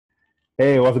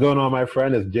Hey, what's going on, my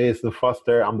friend? It's Jason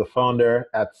Foster. I'm the founder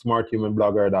at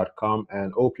smarthumanblogger.com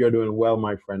and hope you're doing well,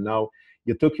 my friend. Now,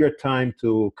 you took your time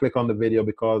to click on the video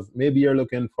because maybe you're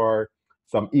looking for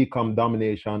some Ecom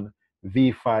Domination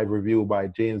V5 review by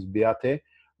James Beattie,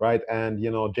 right? And,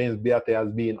 James Beattie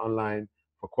has been online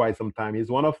for quite some time.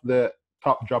 He's one of the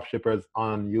top dropshippers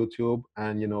on YouTube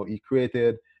and, he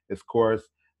created this course.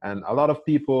 And a lot of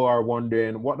people are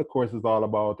wondering what the course is all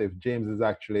about, if James is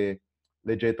actually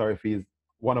legit or if he's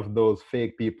one of those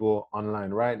fake people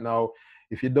online right now.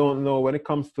 If you don't know, when it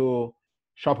comes to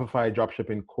Shopify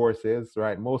dropshipping courses,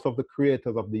 right, most of the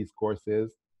creators of these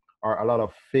courses are a lot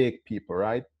of fake people,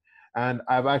 right? And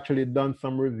I've actually done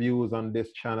some reviews on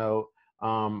this channel,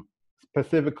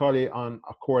 specifically on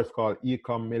a course called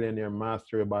Ecom Millionaire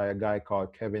Mastery by a guy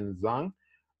called Kevin Zhang,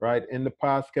 right? In the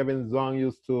past, Kevin Zhang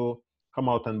used to come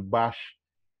out and bash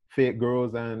fake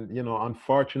gurus, and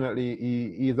unfortunately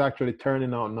he's actually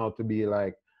turning out now to be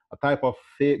like a type of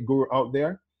fake guru out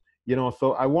there.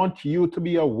 So I want you to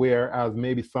be aware, as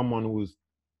maybe someone who's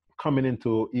coming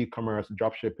into e-commerce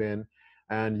dropshipping,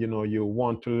 and you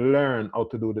want to learn how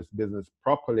to do this business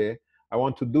properly. I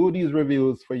want to do these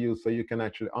reviews for you so you can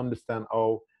actually understand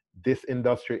how this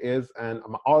industry is, and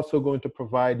I'm also going to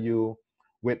provide you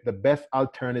with the best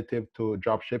alternative to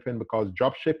dropshipping, because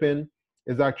dropshipping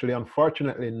is actually,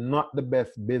 unfortunately, not the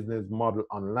best business model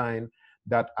online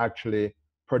that actually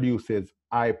produces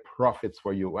high profits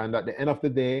for you. And at the end of the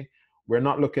day, we're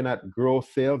not looking at gross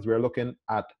sales, we're looking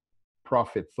at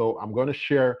profit. So I'm going to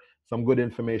share some good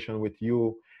information with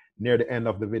you near the end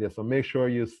of the video. So make sure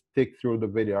you stick through the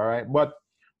video, all right? But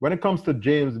when it comes to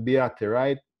James Beattie,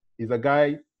 right? He's a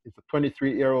guy, he's a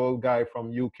 23-year-old guy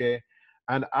from UK.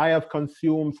 And I have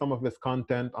consumed some of his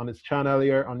content on his channel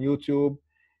here on YouTube.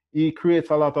 He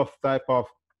creates a lot of type of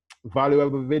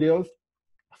valuable videos.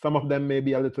 Some of them may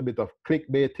be a little bit of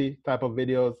clickbaity type of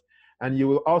videos. And you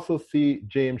will also see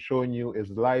James showing you his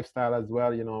lifestyle as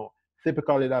well.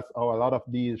 Typically that's how a lot of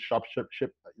these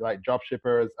like drop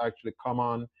shippers actually come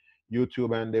on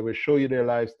YouTube, and they will show you their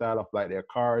lifestyle of like their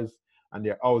cars and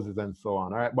their houses and so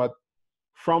on. All right. But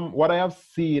from what I have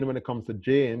seen when it comes to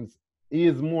James, he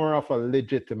is more of a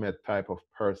legitimate type of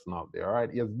person out there. All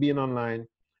right. He has been online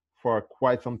for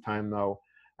quite some time now,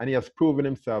 and he has proven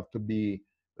himself to be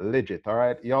legit. All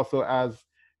right. He also has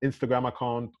Instagram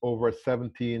account over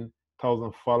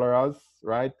 17,000 followers,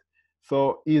 right?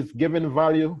 So he's giving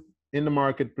value in the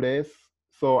marketplace.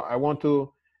 So I want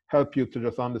to help you to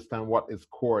just understand what his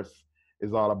course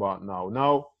is all about now.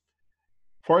 Now,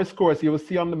 for his course, you will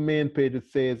see on the main page, it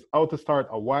says how to start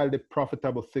a wildly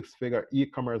profitable six-figure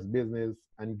e-commerce business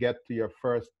and get to your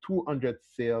first 200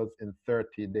 sales in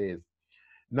 30 days.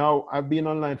 Now, I've been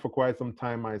online for quite some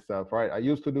time myself, right? I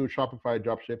used to do Shopify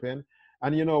dropshipping.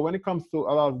 And, when it comes to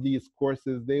a lot of these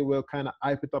courses, they will kind of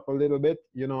hype it up a little bit,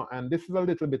 and this is a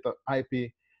little bit of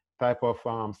IP type of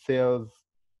sales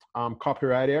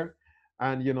copyright here.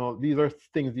 And, these are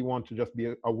things you want to just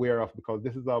be aware of, because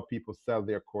this is how people sell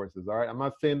their courses, all right? I'm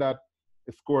not saying that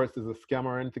this course is a scam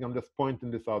or anything. I'm just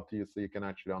pointing this out to you so you can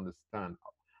actually understand.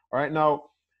 All right,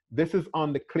 now, this is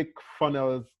on the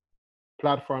ClickFunnels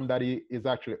platform that he is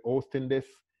actually hosting this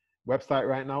website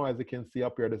right now. As you can see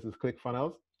up here, this is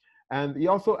ClickFunnels. And he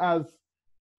also has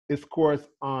his course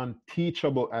on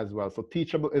Teachable as well. So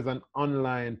Teachable is an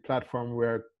online platform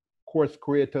where course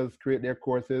creators create their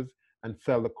courses and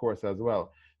sell the course as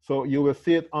well. So you will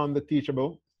see it on the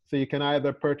Teachable. So you can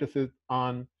either purchase it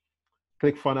on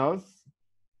ClickFunnels,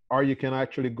 or you can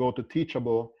actually go to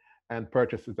Teachable and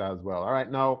purchase it as well. All right,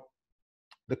 now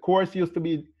the course used to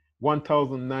be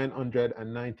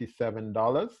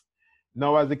 $1,997.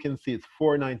 Now, as you can see, it's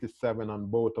 $497 on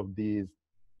both of these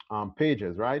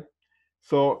pages, right?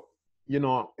 So,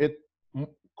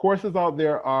 courses out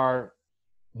there are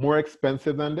more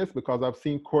expensive than this, because I've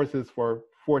seen courses for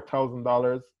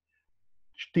 $4,000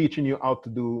 teaching you how to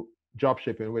do drop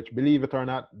shipping, which, believe it or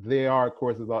not, there are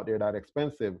courses out there that are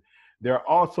expensive. There are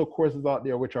also courses out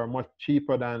there which are much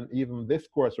cheaper than even this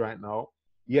course right now,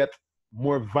 yet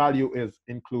more value is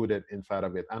included inside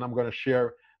of it. And I'm going to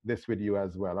share this with you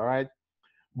as well, all right?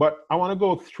 But I want to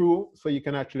go through so you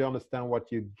can actually understand what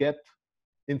you get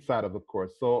inside of the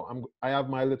course. So I have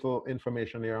my little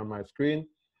information here on my screen,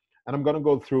 and I'm going to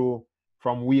go through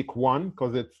from week 1,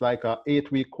 because it's like a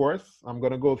 8-week course. I'm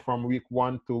going to go from week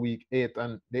 1 to week 8,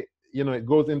 and it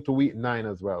goes into week 9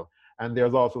 as well. And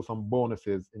there's also some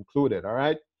bonuses included, all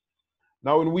right?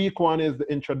 Now, in week 1 is the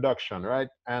introduction, right?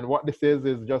 And what this is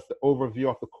just the overview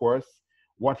of the course,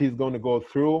 what he's going to go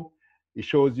through. He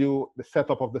shows you the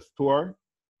setup of the store,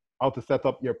 how to set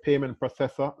up your payment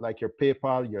processor, like your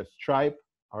PayPal, your Stripe,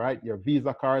 all right, your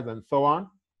Visa cards, and so on.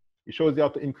 It shows you how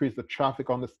to increase the traffic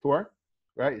on the store,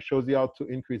 right? It shows you how to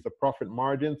increase the profit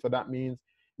margin. So that means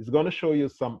it's going to show you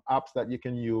some apps that you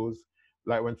can use.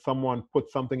 Like when someone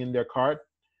puts something in their cart,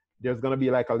 there's going to be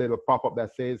like a little pop-up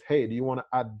that says, hey, do you want to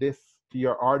add this to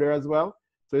your order as well?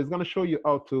 So it's going to show you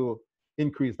how to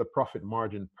increase the profit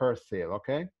margin per sale,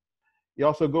 okay? He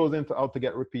also goes into how to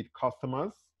get repeat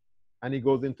customers, and he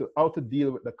goes into how to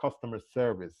deal with the customer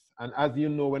service. And as you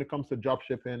know, when it comes to drop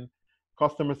shipping,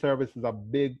 customer service is a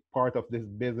big part of this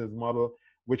business model,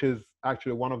 which is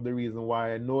actually one of the reasons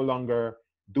why I no longer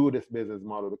do this business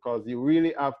model, because you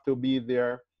really have to be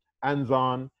there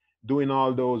hands-on, doing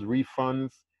all those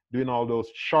refunds, doing all those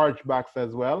chargebacks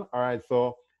as well. All right,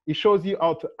 so it shows you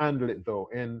how to handle it though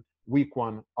in week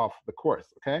 1 of the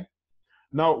course, okay?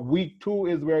 Now, week 2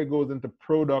 is where it goes into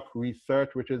product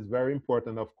research, which is very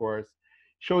important, of course.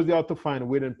 Shows you how to find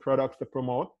winning products to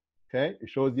promote, okay? It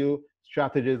shows you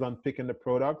strategies on picking the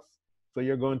products. So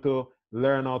you're going to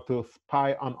learn how to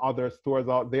spy on other stores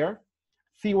out there,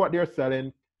 see what they're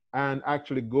selling, and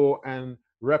actually go and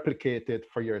replicate it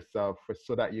for yourself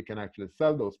so that you can actually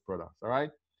sell those products, all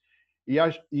right? He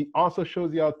also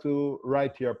shows you how to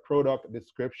write your product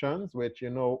descriptions, which,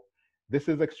 you know, this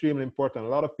is extremely important. A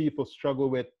lot of people struggle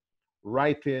with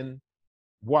writing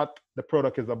what the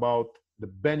product is about, the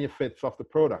benefits of the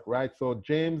product, right? So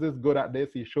James is good at this.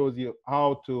 He shows you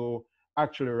how to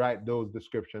actually write those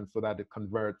descriptions so that it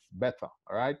converts better,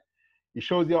 all right? He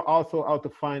shows you also how to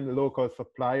find local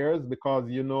suppliers, because,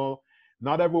 you know,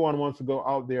 not everyone wants to go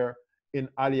out there in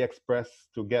AliExpress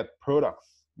to get products.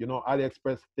 You know,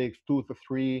 AliExpress takes 2 to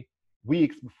 3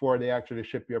 weeks before they actually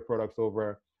ship your products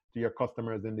over to your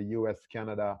customers in the US,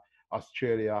 Canada,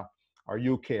 Australia, or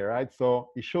UK, right? So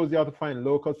it shows you how to find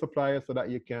local suppliers so that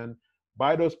you can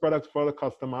buy those products for the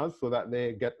customers so that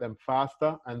they get them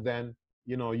faster, and then,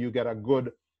 you know, you get a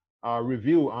good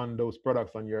review on those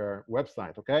products on your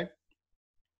website, okay?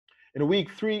 In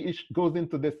week 3, it goes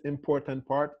into this important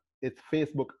part. It's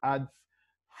Facebook ads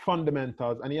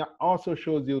fundamentals, and it also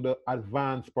shows you the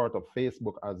advanced part of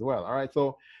Facebook as well, all right?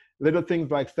 So little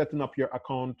things like setting up your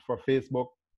account for Facebook,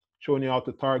 showing you how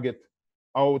to target,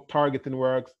 how targeting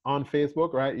works on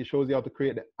Facebook, right? It shows you how to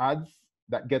create the ads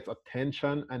that gets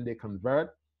attention and they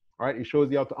convert, all right? It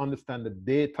shows you how to understand the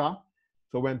data.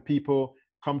 So when people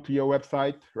come to your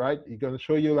website, right, it's going to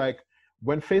show you, like,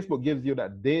 when Facebook gives you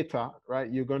that data, right,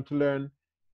 you're going to learn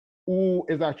who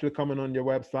is actually coming on your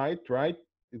website, right?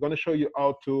 It's going to show you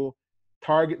how to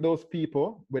target those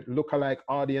people with lookalike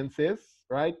audiences,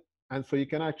 right? And so you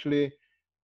can actually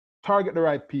target the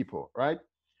right people, right?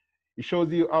 It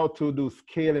shows you how to do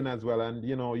scaling as well. And,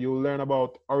 you know, you'll learn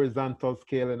about horizontal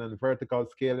scaling and vertical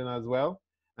scaling as well.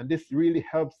 And this really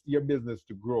helps your business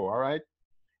to grow, all right?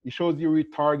 It shows you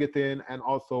retargeting and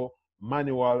also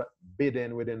manual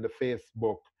bidding within the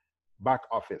Facebook back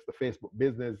office, the Facebook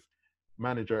Business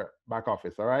Manager back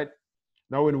office, all right?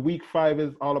 Now in week 5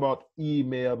 is all about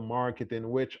email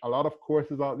marketing, which a lot of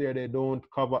courses out there, they don't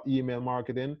cover email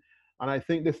marketing. And I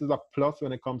think this is a plus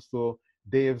when it comes to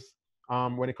Dave's,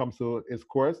 when it comes to his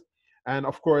course. And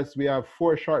of course, we have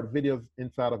 4 short videos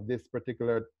inside of this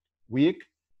particular week.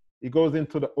 It goes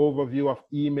into the overview of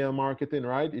email marketing,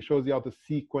 right? It shows you how to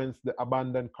sequence the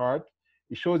abandoned cart.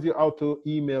 It shows you how to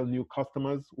email new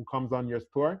customers who comes on your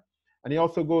store. And it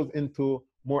also goes into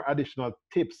more additional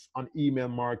tips on email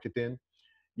marketing.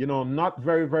 You know, not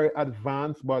very, very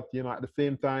advanced, but, you know, at the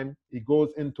same time, it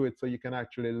goes into it so you can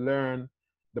actually learn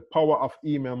the power of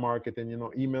email marketing. You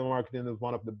know, email marketing is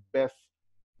one of the best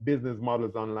business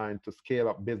models online to scale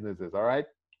up businesses, all right?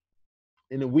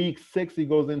 In week 6, it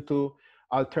goes into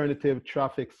alternative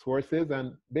traffic sources,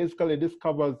 and basically this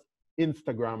covers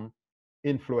Instagram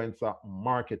influencer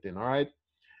marketing, all right?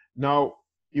 Now,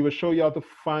 it will show you how to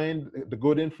find the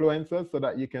good influencers so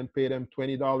that you can pay them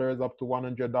 $20 up to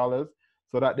 $100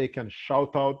 so that they can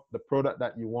shout out the product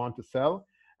that you want to sell.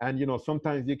 And, you know,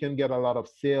 sometimes you can get a lot of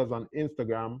sales on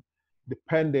Instagram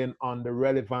depending on the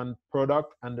relevant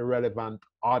product and the relevant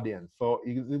audience. So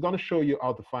it's going to show you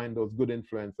how to find those good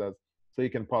influencers so you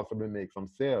can possibly make some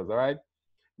sales, all right?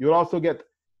 You'll also get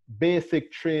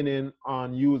basic training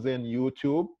on using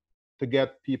YouTube to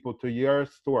get people to your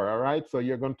store, all right? So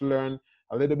you're going to learn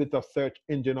a little bit of search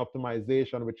engine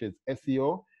optimization, which is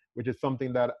SEO, which is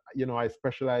something that, you know, I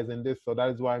specialize in this. So that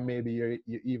is why maybe you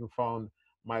even found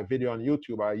my video on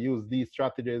YouTube. I use these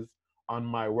strategies on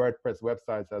my WordPress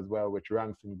websites as well, which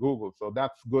ranks in Google. So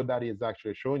that's good that he's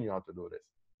actually showing you how to do this.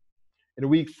 In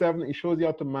week 7, it shows you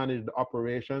how to manage the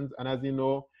operations. And as you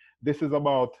know, this is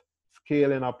about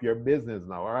scaling up your business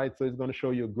now, all right? So it's going to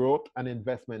show you growth and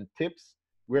investment tips,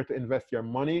 where to invest your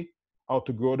money, how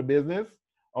to grow the business,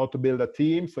 how to build a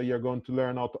team. So you're going to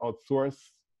learn how to outsource.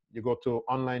 You go to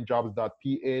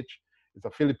onlinejobs.ph. It's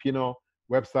a Filipino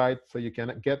website, so you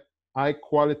can get high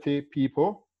quality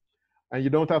people, and you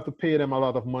don't have to pay them a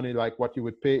lot of money like what you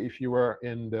would pay if you were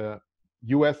in the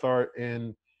US or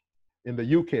in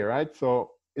the UK, right?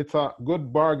 So it's a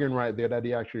good bargain right there that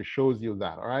he actually shows you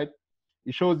that, all right?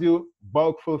 He shows you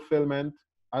bulk fulfillment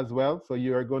as well. So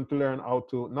you are going to learn how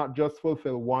to not just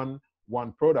fulfill one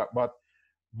product, but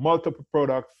multiple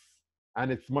products,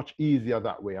 and it's much easier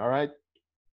that way, all right?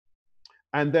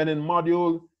 And then in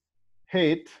module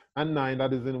 8 and 9,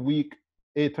 that is in week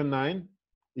 8 and 9,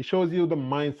 it shows you the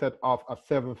mindset of a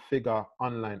 7-figure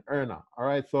online earner, all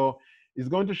right? So it's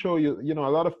going to show you, you know, a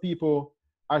lot of people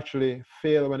actually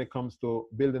fail when it comes to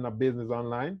building a business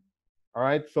online, all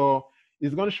right? So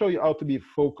it's going to show you how to be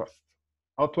focused,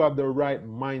 how to have the right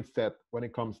mindset when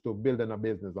it comes to building a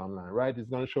business online, right? It's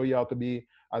going to show you how to be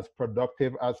as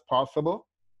productive as possible,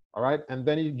 all right? And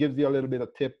then it gives you a little bit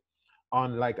of tip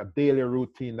on like a daily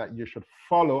routine that you should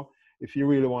follow if you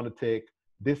really want to take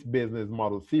this business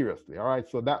model seriously, all right?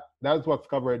 So that's what's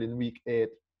covered in week 8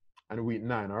 and week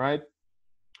 9, all right?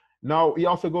 Now, he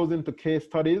also goes into case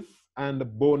studies and the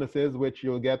bonuses, which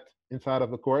you'll get inside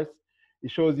of the course. It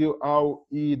shows you how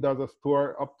he does a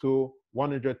store up to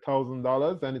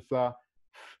 $100,000, and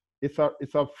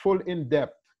it's a full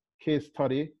in-depth case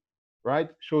study, right?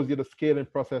 Shows you the scaling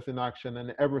process in action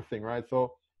and everything, right?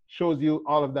 So shows you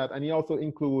all of that, and he also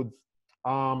includes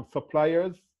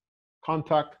suppliers,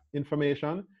 contact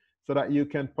information, so that you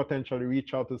can potentially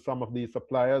reach out to some of these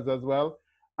suppliers as well,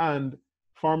 and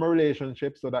form a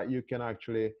relationship so that you can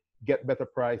actually get better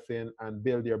pricing and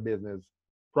build your business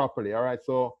properly. All right,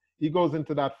 so he goes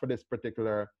into that for this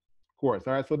particular course.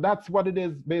 All right, so that's what it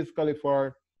is basically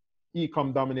for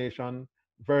Ecom Domination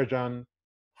version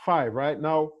 5. Right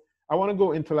now, I want to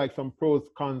go into like some pros,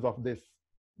 cons of this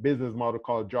business model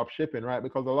called drop shipping, right?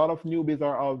 Because a lot of newbies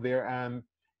are out there, and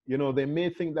you know, they may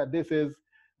think that this is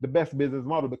the best business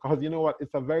model because you know what,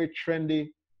 it's a very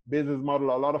trendy business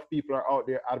model. A lot of people are out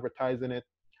there advertising it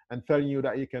and telling you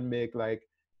that you can make like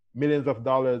millions of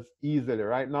dollars easily.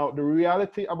 Right now, the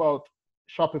reality about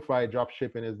Shopify drop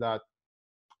shipping is that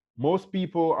most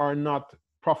people are not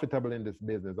profitable in this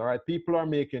business. All right, people are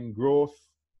making gross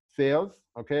sales.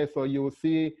 Okay, so you will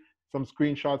see some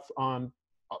screenshots on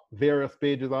various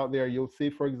pages out there. You'll see,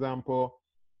 for example,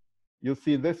 you'll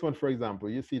see this one, for example,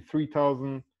 you see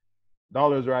 $3,000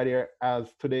 right here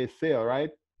as today's sale, right?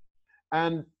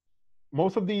 And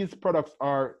most of these products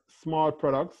are small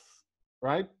products,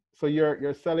 right? So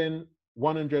you're selling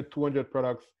 100, 200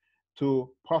 products to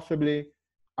possibly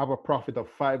have a profit of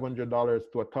 $500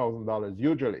 to $1,000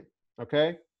 usually,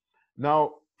 okay?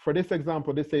 Now, for this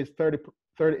example, this says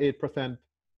 38%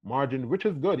 margin, which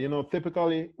is good. You know,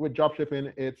 typically with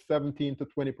dropshipping, it's 17 to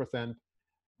 20%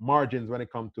 margins when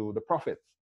it comes to the profits,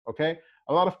 okay?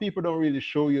 A lot of people don't really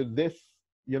show you this.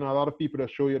 You know, a lot of people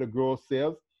that show you the gross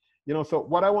sales. You know, so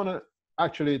what I want to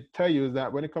actually tell you is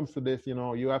that when it comes to this, you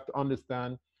know, you have to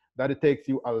understand that it takes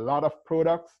you a lot of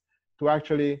products to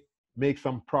actually make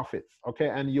some profits, okay?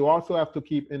 And you also have to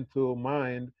keep into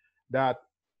mind that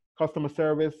customer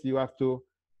service, you have to,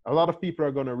 a lot of people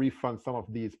are going to refund some of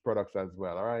these products as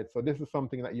well, all right? So this is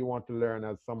something that you want to learn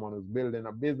as someone who's building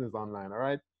a business online, all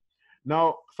right?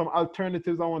 Now, some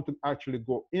alternatives I want to actually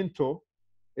go into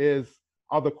is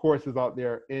other courses out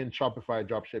there in Shopify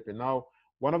dropshipping. Now,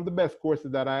 one of the best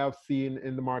courses that I have seen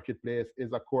in the marketplace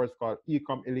is a course called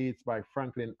Ecom Elites by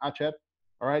Franklin Atchett.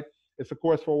 All right, it's a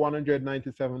course for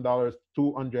 $197,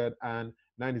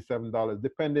 $297,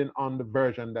 depending on the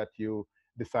version that you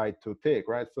decide to take.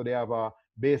 Right, so they have a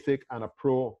basic and a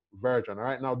pro version. All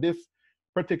right, now this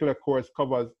particular course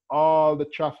covers all the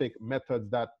traffic methods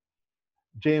that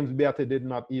James Beattie did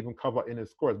not even cover in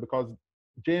his course, because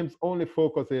James only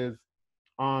focuses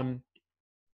on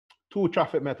 2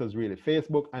 traffic methods really,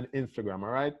 Facebook and Instagram, all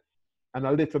right? And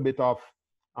a little bit of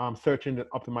search engine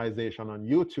optimization on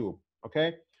YouTube,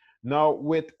 okay? Now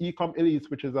with Ecom Elites,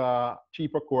 which is a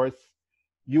cheaper course,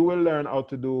 you will learn how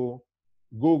to do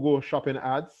Google shopping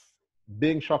ads,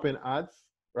 Bing shopping ads,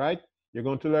 right? You're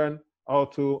going to learn how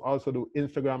to also do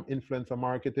Instagram influencer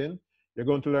marketing. You're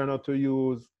going to learn how to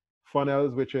use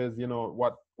funnels, which is, you know,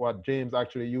 what James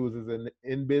actually uses in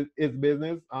his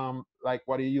business, like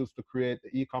what he used to create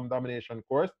the Ecom Domination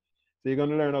course. So you're going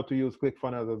to learn how to use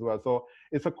ClickFunnels as well. So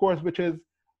it's a course which is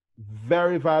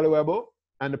very valuable,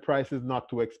 and the price is not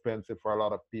too expensive for a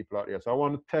lot of people out there. So I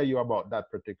want to tell you about that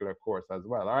particular course as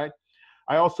well, all right?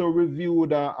 I also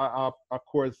reviewed a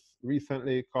course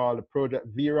recently called Project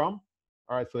VRAM.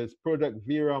 All right, so it's Project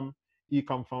VRAM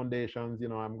Ecom Foundations. You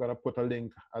know, I'm going to put a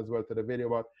link as well to the video,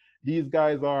 but These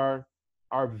guys are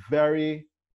very,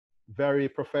 very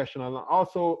professional and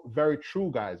also very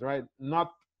true guys, right?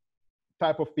 Not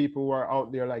type of people who are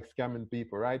out there like scamming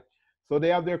people, right? So they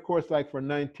have their course like for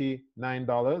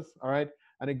 $99, all right?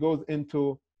 And it goes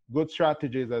into good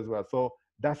strategies as well. So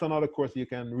that's another course you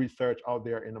can research out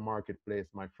there in the marketplace,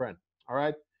 my friend. All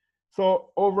right. So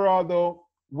overall, though,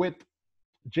 with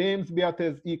James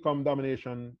Beattie's Ecom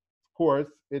Domination course,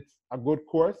 it's a good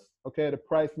course. Okay, the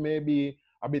price may be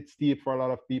a bit steep for a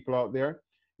lot of people out there,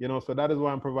 so that is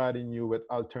why I'm providing you with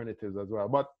alternatives as well.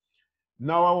 But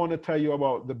now I want to tell you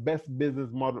about the best business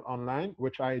model online,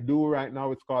 which I do right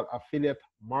now. It's called affiliate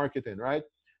marketing, right?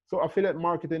 So affiliate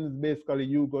marketing is basically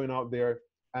you going out there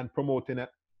and promoting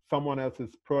someone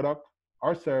else's product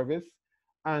or service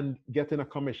and getting a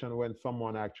commission when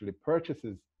someone actually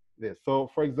purchases this.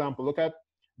 So for example, look at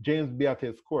James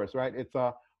Beattie's course, right? It's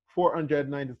a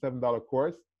 $497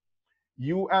 course.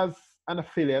 You as an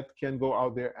affiliate can go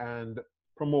out there and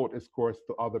promote this course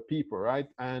to other people, right?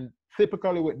 And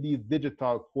typically with these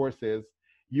digital courses,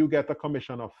 you get a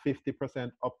commission of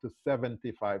 50% up to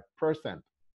 75%.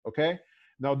 Okay.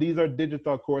 Now these are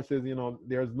digital courses,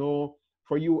 there's no,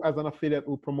 for you as an affiliate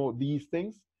who promote these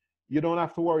things, you don't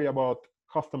have to worry about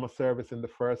customer service in the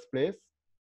first place,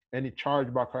 any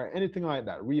chargeback or anything like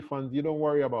that. Refunds, you don't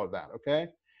worry about that. Okay.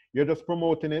 You're just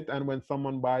promoting it. And when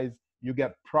someone buys, you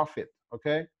get profit.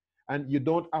 Okay. And you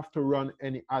don't have to run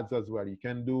any ads as well. You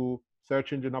can do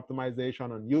search engine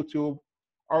optimization on YouTube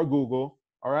or Google.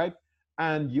 All right.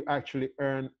 And you actually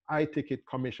earn high ticket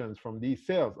commissions from these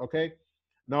sales. Okay.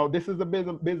 Now, this is the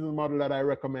business model that I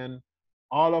recommend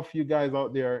all of you guys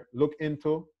out there look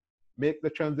into, make the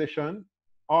transition,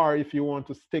 or if you want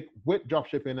to stick with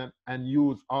dropshipping and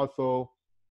use also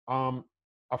um,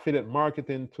 affiliate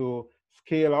marketing to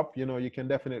scale up, you can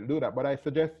definitely do that. But I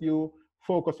suggest you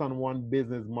focus on one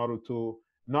business model to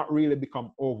not really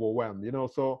become overwhelmed,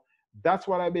 So that's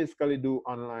what I basically do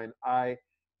online. I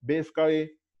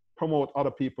basically promote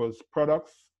other people's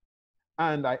products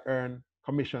and I earn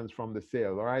commissions from the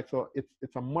sale. All right. So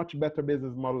it's a much better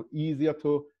business model, easier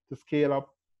to scale up,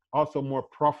 also more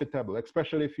profitable,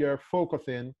 especially if you're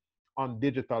focusing on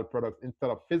digital products instead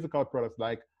of physical products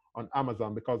like on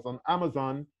Amazon, because on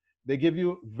Amazon, they give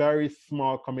you very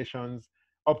small commissions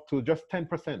up to just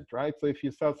 10%, right? So if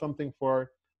you sell something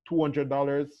for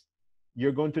 $200,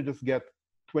 you're going to just get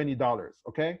 $20,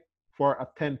 okay? For a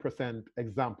 10%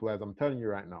 example, as I'm telling you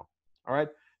right now. All right.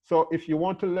 So if you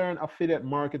want to learn affiliate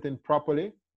marketing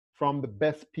properly from the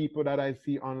best people that I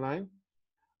see online,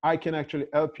 I can actually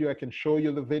help you. I can show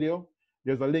you the video.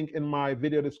 There's a link in my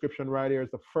video description right here.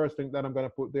 It's the first link that I'm going to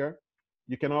put there.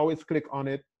 You can always click on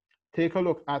it, take a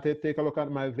look at it, take a look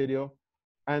at my video,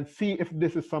 and see if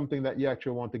this is something that you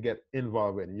actually want to get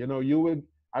involved in.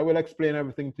 I will explain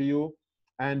everything to you,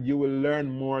 and you will learn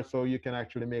more so you can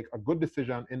actually make a good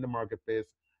decision in the marketplace.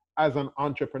 As an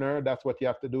entrepreneur, that's what you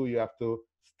have to do. You have to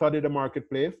study the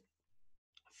marketplace,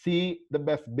 see the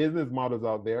best business models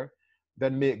out there,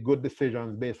 then make good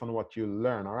decisions based on what you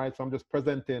learn. All right. So I'm just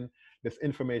presenting this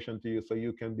information to you so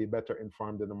you can be better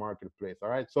informed in the marketplace. All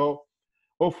right. So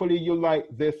hopefully you like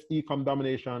this Ecom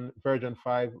Domination version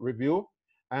 5 review.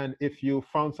 And if you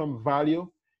found some value,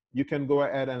 you can go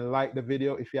ahead and like the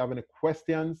video. If you have any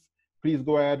questions, please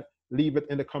go ahead, leave it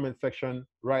in the comment section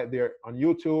right there on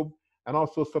YouTube. And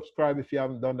also subscribe if you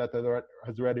haven't done that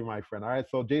already, my friend. All right.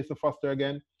 So Jason Foster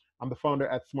again. I'm the founder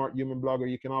at Smart Human Blogger.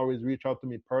 You can always reach out to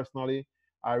me personally.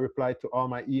 I reply to all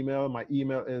my email. My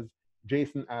email is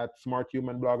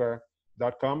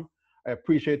jason@smarthumanblogger.com. I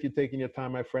appreciate you taking your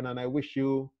time, my friend, and I wish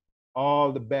you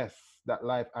all the best that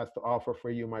life has to offer for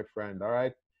you, my friend. All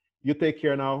right. You take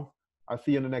care now. I'll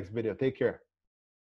see you in the next video. Take care.